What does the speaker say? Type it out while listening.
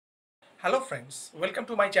Hello friends, welcome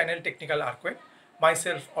to my channel Technical Arcade.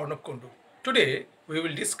 Myself Arnab Kundu. Today we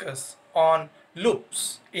will discuss on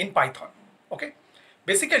loops in Python. Okay,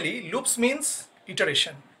 basically loops means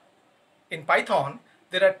iteration. In Python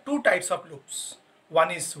there are two types of loops.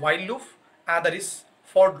 One is while loop, other is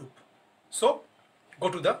for loop. So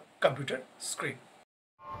go to the computer screen.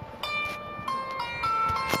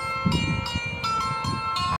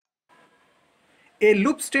 A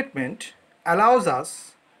loop statement allows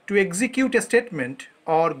us to execute a statement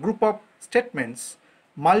or group of statements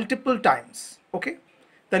multiple times. Okay,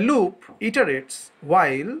 the loop iterates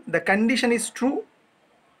while the condition is true.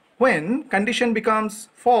 When condition becomes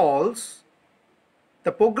false,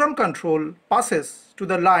 the program control passes to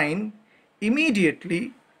the line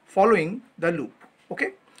immediately following the loop.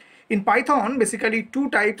 Okay, in Python basically two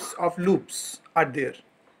types of loops are there.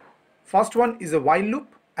 First one is a while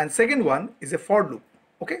loop and second one is a for loop.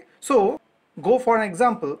 Okay, so go for an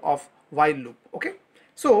example of while loop. Okay,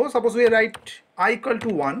 so suppose we write I equal to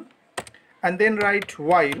 1 and then write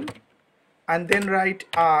while and then write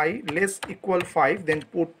I less equal 5, then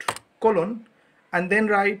put colon and then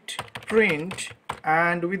write print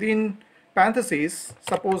and within parentheses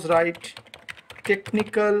suppose write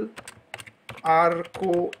technical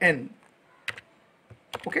arcon.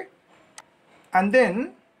 Okay, and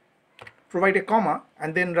then provide a comma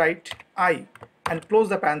and then write I and close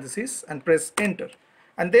the parenthesis and press enter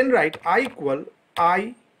and then write I equal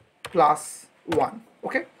I plus 1.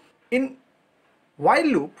 Okay, in while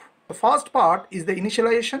loop the first part is the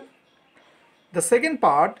initialization, the second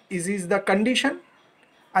part is the condition,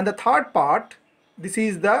 and the third part this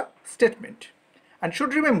is the statement. And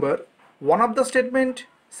should remember one of the statement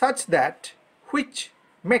such that which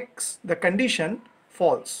makes the condition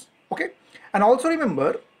false. Okay, and also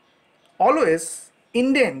remember always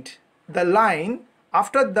indent the line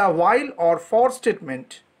after the while or for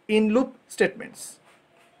statement in loop statements.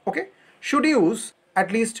 Okay, should use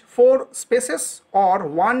at least 4 spaces or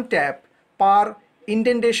 1 tab per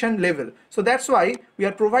indentation level. So that's why we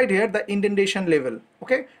are provide here the indentation level.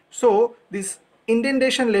 Okay, so this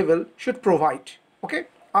indentation level should provide, okay,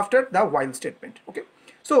 after the while statement. Okay,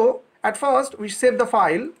 so at first we save the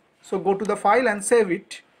file. So go to the file and save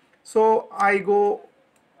it. So I go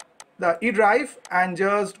the E drive and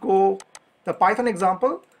just go the Python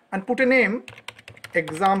example and put a name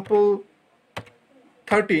example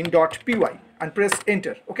 13.py and press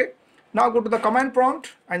enter. Okay, now go to the command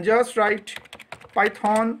prompt and just write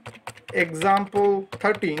Python example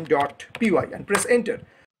 13.py and press enter.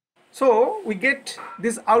 So we get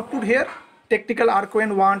this output here, technical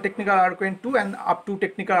arcon 1, technical arcon 2 and up to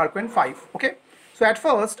technical arcon 5. Okay, so at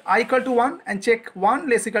first I equal to 1 and check 1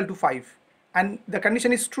 less equal to 5 and the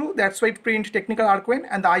condition is true, that's why it print technical arcon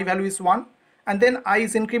and the I value is 1 and then I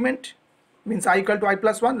is increment means I equal to I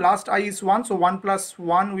plus 1, last I is 1, so 1 plus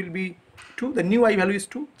 1 will be 2, the new I value is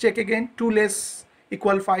 2, check again 2 less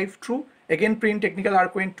equal 5, true, again print technical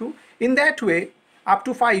arcon 2. In that way up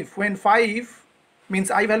to 5, when 5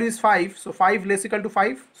 means I value is 5, so 5 less equal to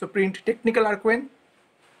 5, so print technical arcon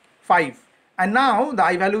 5 and now the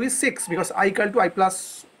I value is 6 because I equal to I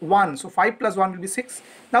plus 1, so 5 plus 1 will be 6.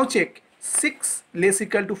 Now check 6 less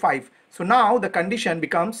equal to 5, so now the condition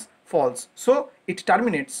becomes false, so it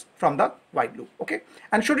terminates from the while loop. Okay,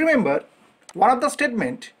 and should remember one of the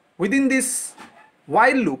statement within this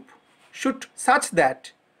while loop should such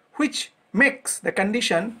that which makes the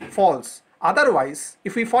condition false. Otherwise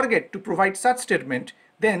if we forget to provide such statement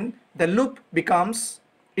then the loop becomes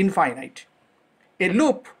infinite. A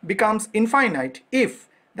loop becomes infinite if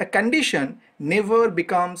the condition never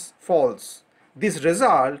becomes false. This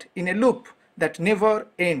result in a loop that never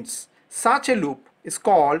ends. Such a loop is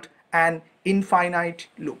called an infinite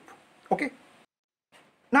loop. Okay,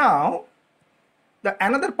 now the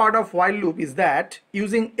another part of while loop is that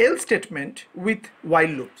using else statement with while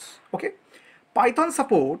loops. Okay, Python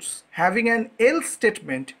supports having an else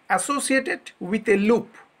statement associated with a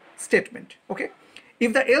loop statement. Okay,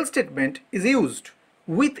 if the else statement is used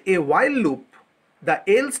with a while loop, the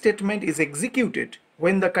else statement is executed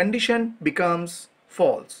when the condition becomes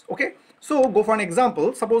false. Okay, so go for an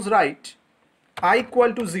example. Suppose write I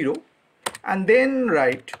equal to 0 and then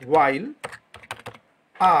write while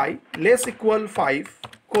I less equal 5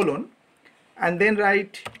 colon and then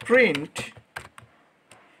write print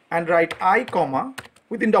and write I comma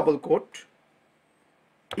within double quote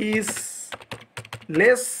is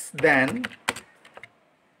less than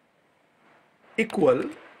equal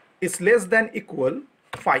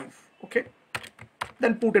 5. Okay,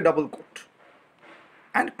 then put a double quote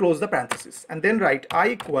and close the parenthesis and then write I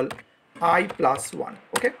equal I plus 1.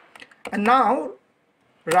 Okay, and now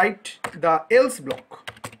write the else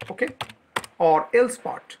block. okay, or else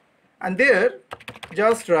part, and there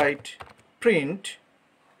just write print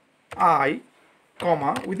I,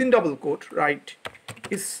 comma, within double quote write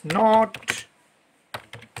is not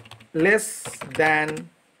less than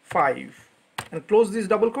 5, and close this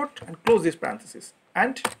double quote and close this parenthesis,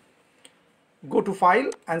 and go to file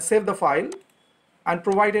and save the file and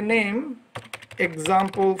provide a name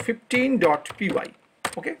example15.py,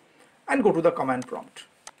 okay, and go to the command prompt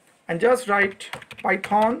and just write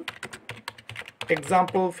python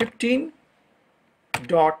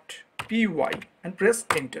example15.py and press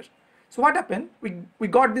enter. So what happened? We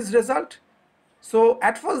got this result. So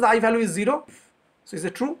at first the I value is 0, so is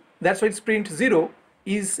it true? That's why it's print 0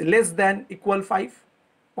 is less than equal 5,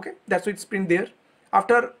 okay, that's why it's print there.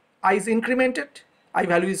 After I is incremented, I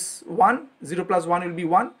value is 1, 0 plus 1 will be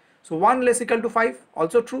 1, so 1 less equal to 5,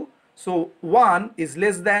 also true. So 1 is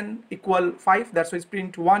less than equal 5, that's why it's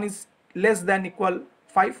print 1 is less than equal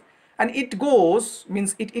 5, and it goes,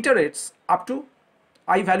 means it iterates up to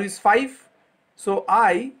I value is 5, so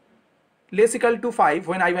I less equal to 5,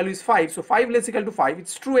 when I value is 5, so 5 less equal to 5,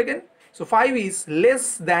 it's true again, so 5 is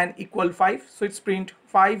less than equal 5, so it's print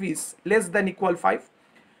 5 is less than equal 5.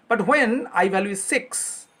 But when I value is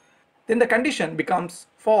 6, then the condition becomes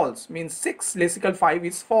false, means 6 less equal 5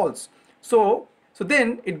 is false. So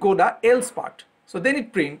then it go the else part. So then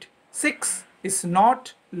it print 6 is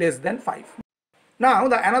not less than 5. Now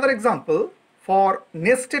the another example for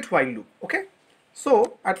nested while loop, okay.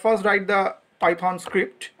 So at first write the Python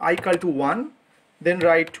script I equal to 1, then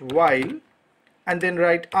write while, and then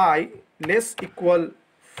write I less equal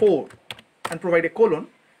 4 and provide a colon,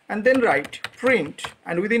 and then write print,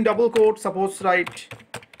 and within double quote suppose write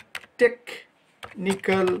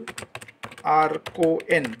technical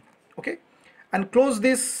arcon, okay, and close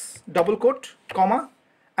this double quote comma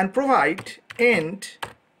and provide end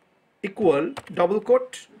equal double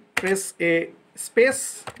quote, press a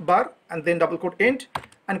space bar and then double quote end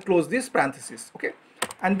and close this parenthesis, okay,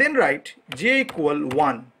 and then write j equal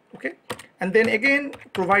 1, okay, and then again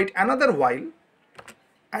provide another while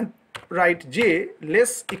and write j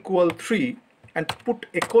less equal 3 and put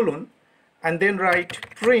a colon, and then write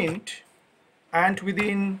print, and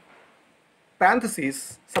within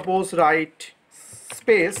parenthesis suppose write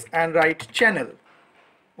space and write channel,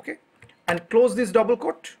 okay, and close this double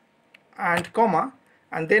quote and comma,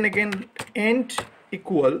 and then again end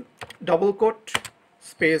equal double quote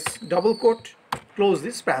space double quote, close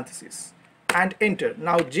this parenthesis and enter.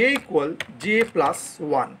 Now j equal j plus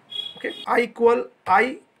 1, okay, I equal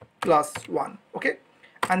I plus 1, okay,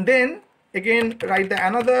 and then again write the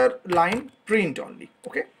another line print only,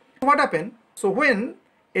 okay. What happened? So when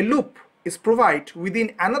a loop is provided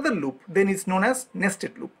within another loop, then it's known as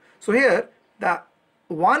nested loop. So here the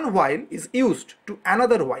one while is used to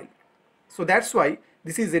another while, so that's why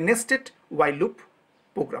this is a nested while loop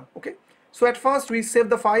program, okay. So at first we save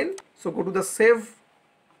the file, so go to the save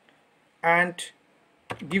and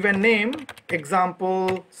give a name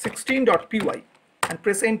example16.py and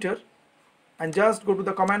press enter, and just go to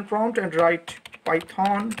the command prompt and write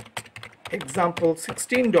python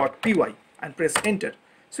example16.py and press enter.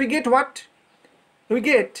 So we get what? We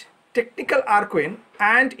get technical arcon,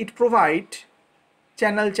 and it provide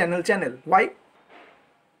channel. Why?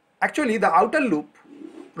 Actually the outer loop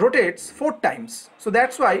rotates 4 times, so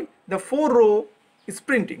that's why the 4 row is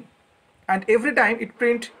printing, and every time it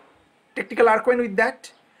print technical arcon with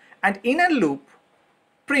that, and inner loop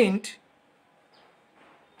print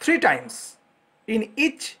 3 times in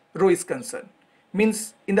each row is concerned,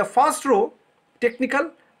 means in the first row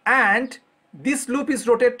technical, and this loop is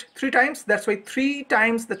rotate 3 times, that's why 3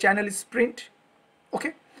 times the channel is print,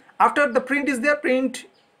 okay. After the print is there, print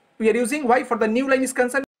we are using, why? For the new line is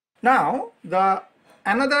concerned. Now the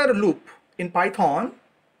another loop in Python,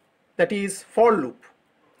 that is for loop.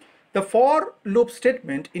 The for loop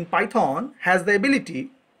statement in Python has the ability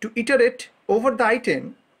to iterate over the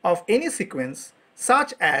item of any sequence,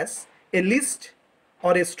 such as a list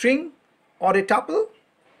or a string or a tuple,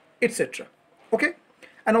 etc. Okay,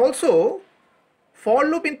 and also for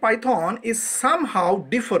loop in Python is somehow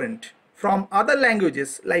different from other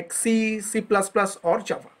languages like C, C++ or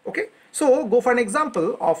Java. Okay, so go for an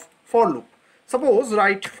example of for loop. Suppose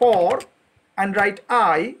write for and write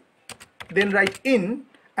I, then write in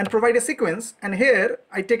and provide a sequence, and here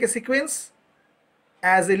I take a sequence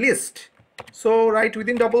as a list. So write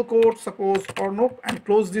within double quote suppose Arnab and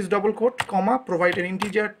close this double quote comma, provide an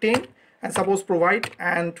integer 10 and suppose provide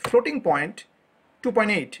and floating point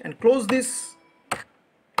 2.8 and close this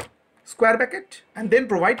square bracket and then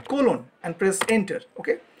provide colon and press enter.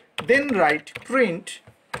 Okay, then write print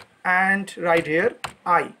and write here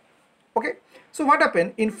I. Okay, So what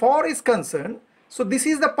happened in for is concerned, so this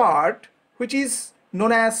is the part which is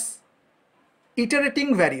known as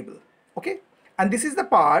iterating variable, okay, and this is the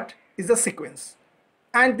part is the sequence,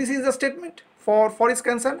 and this is the statement for is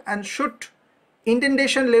concerned, and should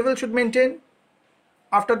indentation level should maintain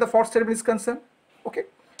after the for statement is concerned, okay.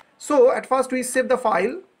 So at first we save the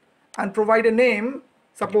file and provide a name,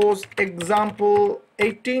 suppose example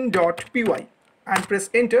 18.py, and press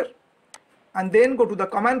enter, and then go to the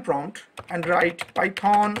command prompt and write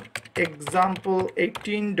python example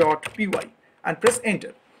 18.py and press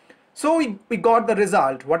enter. So we got the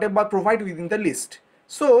result whatever provided within the list.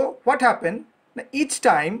 So what happened, each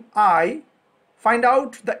time I find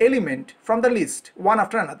out the element from the list one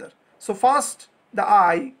after another. So first the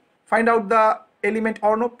I find out the element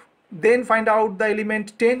Arnab, then find out the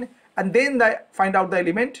element 10, and then find out the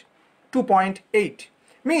element 2.8.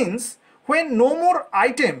 Means when no more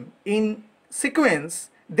item in sequence,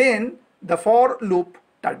 then the for loop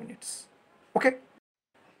terminates, okay.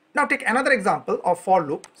 Now take another example of for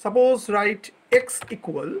loop. Suppose write x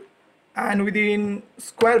equal, and within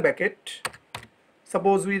square bracket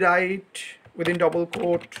suppose we write within double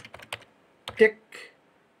quote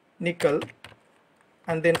technical,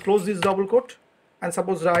 and then close this double quote, and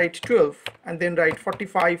suppose write 12 and then write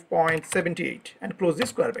 45.78 and close this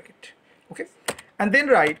square bracket, okay, and then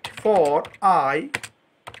write for I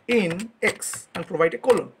in x and provide a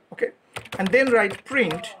colon, okay, and then write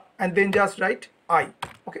print and then just write I,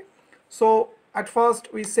 okay. So at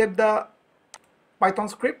first we save the Python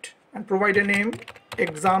script and provide a name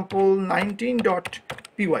example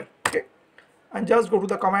 19.py, okay, and just go to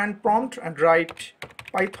the command prompt and write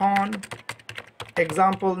python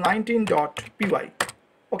example 19.py,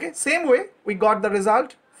 okay. Same way we got the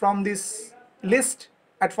result from this list.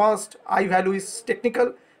 At first I value is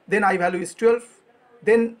technical, then I value is 12,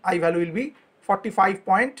 then I value will be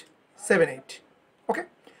 45.78, okay.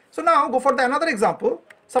 So now go for the another example.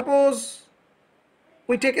 Suppose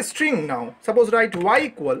we take a string now, suppose write y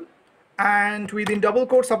equal, and within double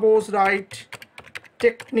quote suppose write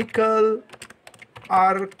technical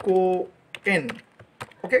arco n,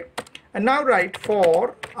 okay, and now write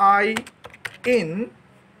for I in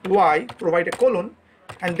y, provide a colon,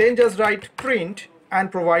 and then just write print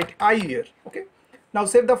and provide I here, okay. Now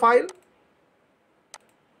save the file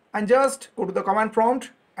and just go to the command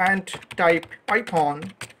prompt and type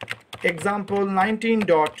python example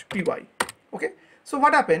 19.py, okay. So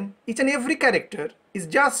what happened, each and every character is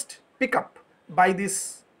just pick up by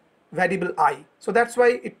this variable I, so that's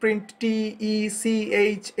why it print t e c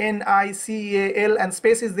h n i c a l, and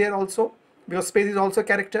space is there also because space is also a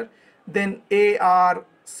character, then a r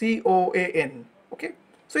c o a n, okay.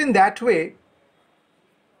 So in that way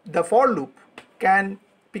the for loop can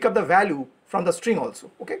pick up the value from the string also,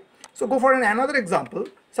 okay. So go for another example.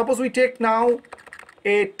 Suppose we take now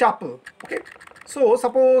a tuple, okay. So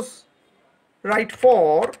suppose write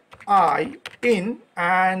for I in,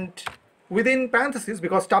 and within parentheses,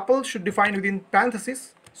 because tuple should define within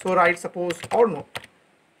parentheses, so write suppose Arnab,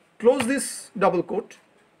 close this double quote,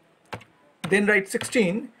 then write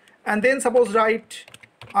 16, and then suppose write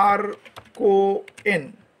arco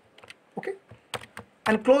n, okay,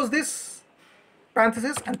 and close this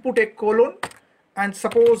parenthesis and put a colon, and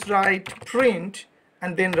suppose write print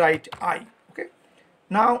and then write I, okay.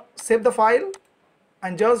 Now save the file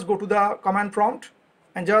and just go to the command prompt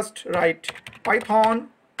and just write python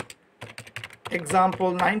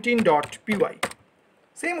example 19.py.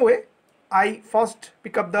 Same way I first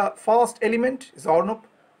pick up the first element is Arnab,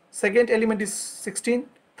 second element is 16,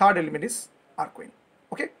 third element is arco n,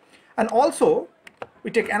 okay. And also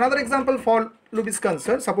we take another example for loop is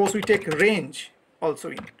concerned. Suppose we take range also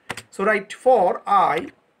in, so write for I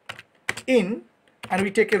in, and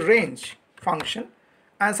we take a range function,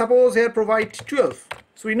 and suppose here provide 12.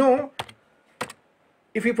 So we know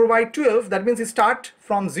if we provide 12, that means we start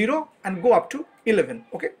from 0 and go up to 11,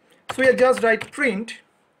 okay. So we just write print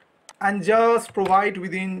and just provide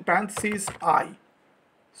within parentheses I.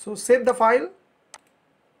 So save the file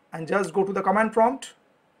and just go to the command prompt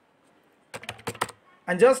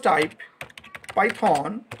and just type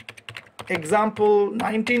python example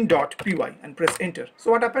 19.py and press enter.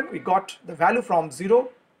 So what happened, we got the value from 0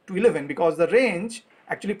 to 11 because the range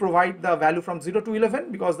actually provide the value from 0 to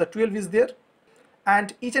 11 because the 12 is there,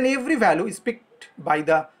 and each and every value is picked by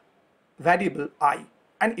the variable I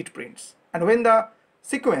and it prints, and when the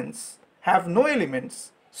sequence have no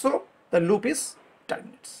elements, so the loop is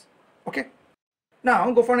terminates, okay.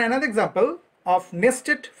 Now go for another example of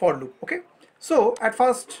nested for loop, okay. So at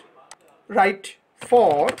first write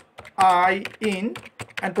for I in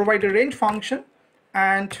and provide a range function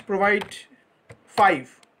and provide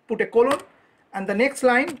 5, put a colon, and the next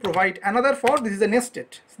line provide another for. This is a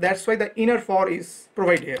nested, that's why the inner for is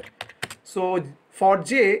provided here. So for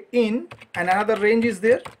j in, and another range is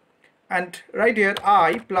there, and right here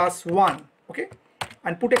I plus 1, okay,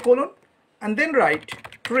 and put a colon, and then write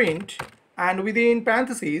print, and within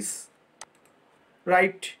parentheses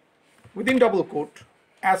write within double quote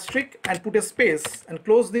asterisk and put a space and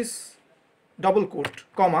close this double quote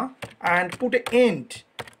comma and put a end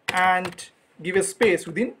and give a space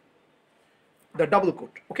within the double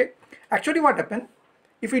quote. Okay, actually what happened,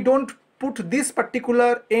 if we don't put this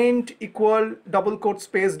particular end equal double quote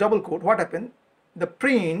space double quote, what happened, the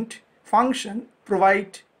print function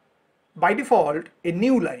provide by default a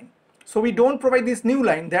new line. So we don't provide this new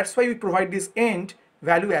line, that's why we provide this end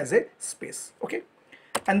value as a space. Okay,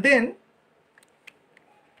 and then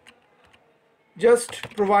just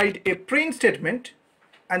provide a print statement,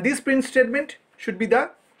 and this print statement should be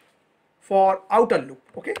the for outer loop.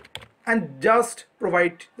 Okay, and just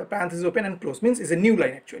provide the parenthesis open and close, means it's a new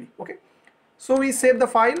line actually. Okay, so we save the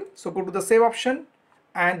file, so go to the save option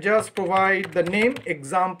and just provide the name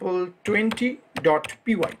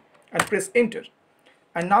example20.py and press enter,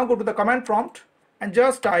 and now go to the command prompt and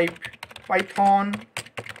just type python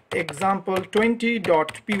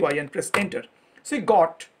example20.py and press enter. So you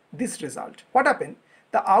got this result. What happened,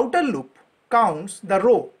 the outer loop counts the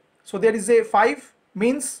row, so there is a 5,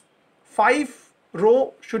 means 5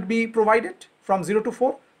 row should be provided from 0 to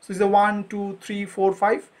 4, so it's a 1 2 3 4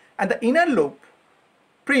 5, and the inner loop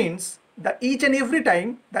prints the each and every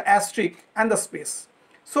time the asterisk and the space.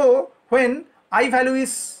 So when I value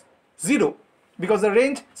is 0, because the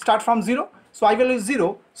range start from 0, so I value is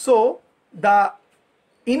 0, so the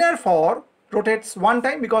inner for rotates one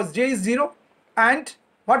time because j is 0, and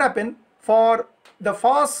what happened, for the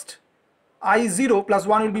first I0 plus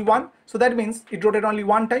 1 will be 1, so that means it rotates only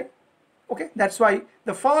one time. Okay, that's why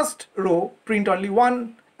the first row print only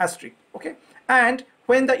one asterisk. Okay, and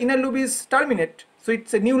when the inner loop is terminate, so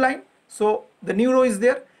it's a new line, so the new row is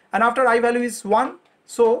there, and after I value is 1,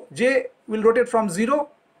 so j will rotate from 0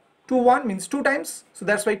 to 1, means 2 times, so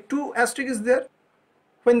that's why 2 asterisk is there.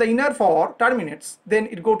 When the inner for terminates, then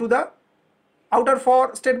it go to the outer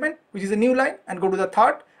for statement, which is a new line, and go to the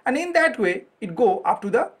third, and in that way it go up to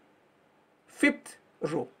the 5th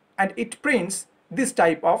row, and it prints this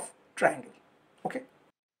type of triangle. Okay,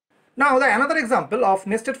 now the another example of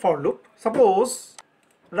nested for loop. Suppose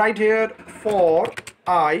right here for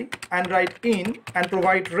I and write in and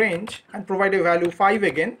provide range and provide a value 5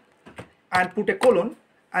 again and put a colon,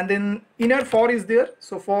 and then inner for is there,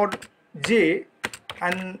 so for j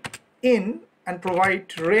and in and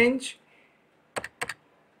provide range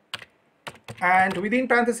and within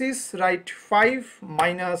parentheses write 5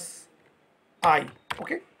 minus I.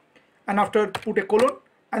 Okay, and after put a colon,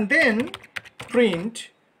 and then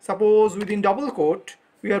print, suppose within double quote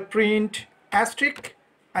we are print asterisk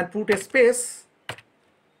and put a space,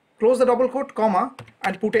 close the double quote comma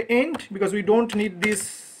and put a end, because we don't need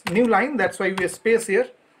this new line, that's why we have space here,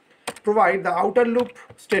 provide the outer loop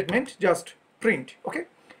statement, just print. Okay,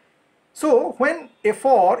 so when a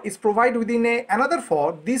for is provided within another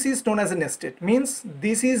for, this is known as a nested, means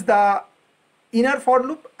this is the inner for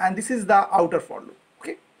loop and this is the outer for loop.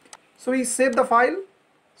 Okay, so we save the file,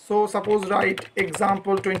 so suppose write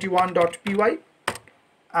example21.py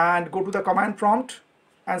and go to the command prompt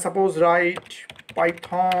and suppose write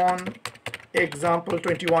python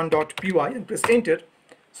example21.py and press enter.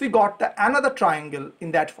 So you got the another triangle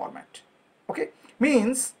in that format. Okay,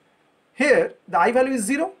 means here the I value is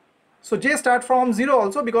 0, so j start from 0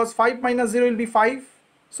 also, because 5 minus 0 will be 5,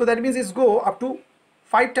 so that means it's go up to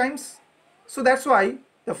 5 times, so that's why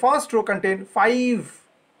the first row contain 5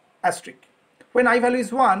 asterisk. When I value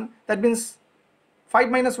is 1, that means 5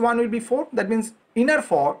 minus 1 will be 4, that means inner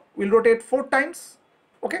for will rotate 4 times.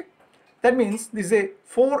 Okay, that means this is a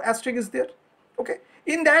 4 asterisk is there. Okay,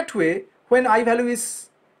 in that way when I value is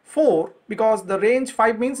 4, because the range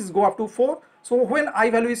 5 means is go up to 4, so when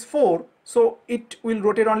I value is 4, so it will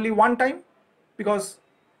rotate only one time, because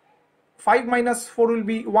 5 minus 4 will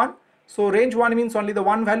be 1, so range 1 means only the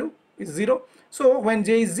one value is 0, so when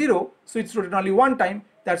j is 0, so it's rotated only one time,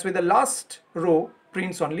 that's why the last row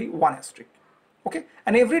prints only one asterisk. Okay,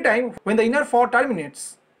 and every time when the inner for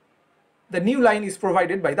terminates, the new line is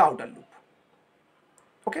provided by the outer loop.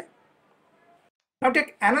 Okay, now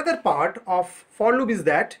take another part of for loop, is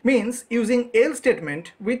that means using else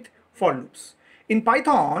statement with for loops. In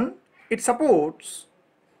Python it supports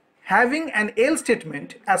having an else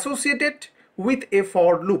statement associated with a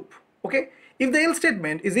for loop. Okay, if the else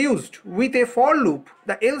statement is used with a for loop,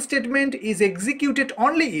 the else statement is executed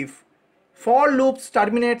only if for loops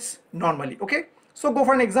terminates normally. Okay, So go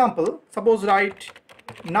for an example. Suppose write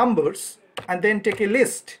numbers and then take a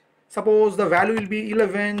list. Suppose the value will be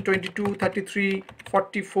 11, 22, 33,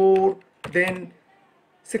 44, then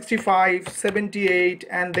 65, 78,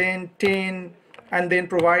 and then 10, and then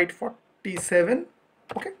provide 47.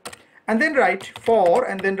 Okay, and then write for,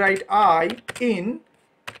 and then write I in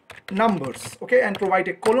numbers. Okay, and provide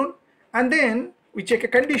a colon, and then we check a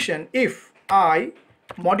condition if I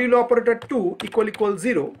modulo operator 2 equal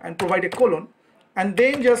 0, and provide a colon, and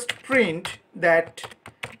then just print that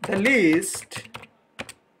the list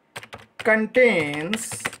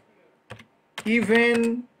contains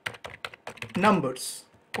even numbers.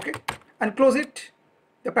 Okay, and close it,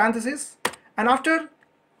 the parenthesis, and after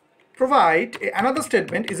provide another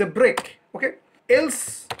statement is a break. Okay,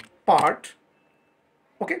 else part.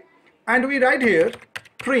 Okay, and we write here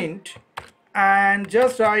print, and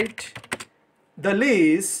just write the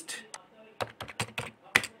list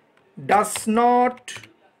does not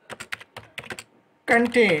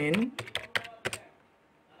contain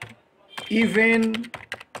even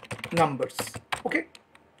numbers. Okay,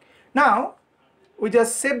 now we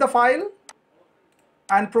just save the file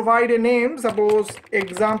and provide a name, suppose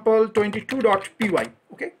example22.py.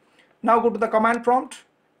 okay, now go to the command prompt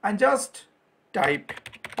and just type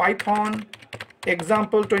python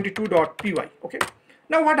example22.py. okay,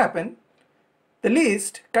 now what happened? The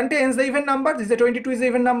list contains the even number. This is a 22 is the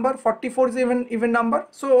even number, 44 is the even number,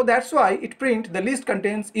 so that's why it print the list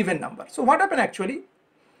contains even number. So what happened actually?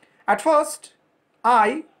 At first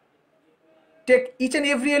I take each and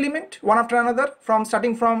every element one after another from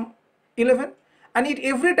starting from 11, and it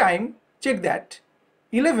every time check that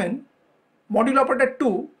 11 modulo operator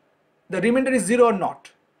 2, the remainder is 0 or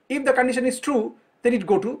not. If the condition is true, then it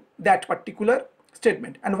go to that particular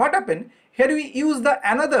statement. And what happened here, we use the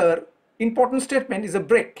another important statement is a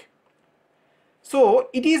break. So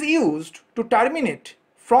it is used to terminate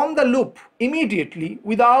from the loop immediately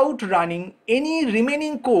without running any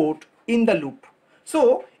remaining code in the loop.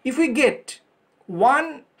 So if we get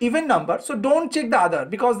one even number, so don't check the other,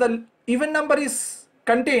 because the even number is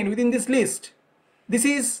contained within this list. This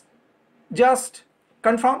is just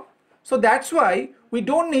confirmed. So that's why we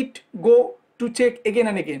don't need go to check again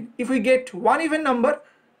and again. If we get one even number,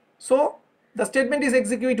 so the statement is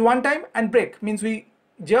execute one time, and break means we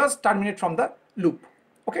just terminate from the loop.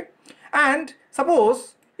 Okay, and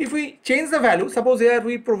suppose if we change the value, suppose here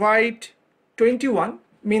we provide 21,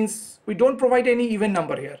 means we don't provide any even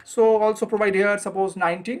number here, so also provide here suppose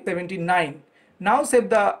 19, 79. Now save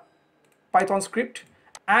the Python script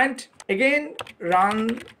and again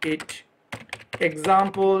run it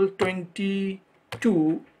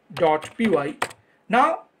example22.py.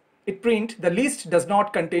 now it print the list does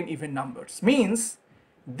not contain even numbers, means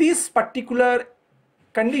this particular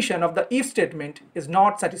condition of the if statement is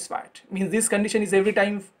not satisfied, means this condition is every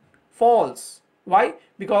time false. Why?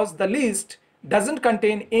 Because the list doesn't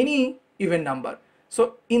contain any even number.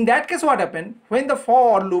 So in that case what happened, when the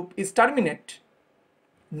for loop is terminate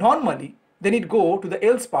normally, then it go to the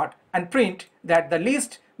else part and print that the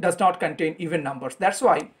list does not contain even numbers. That's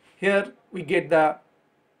why here we get the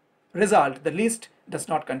result, the list does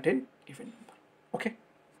not contain even number. Okay,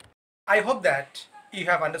 I hope that you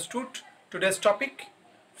have understood today's topic.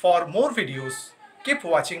 For more videos, keep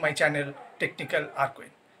watching my channel Technical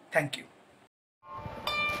Arquin. Thank you.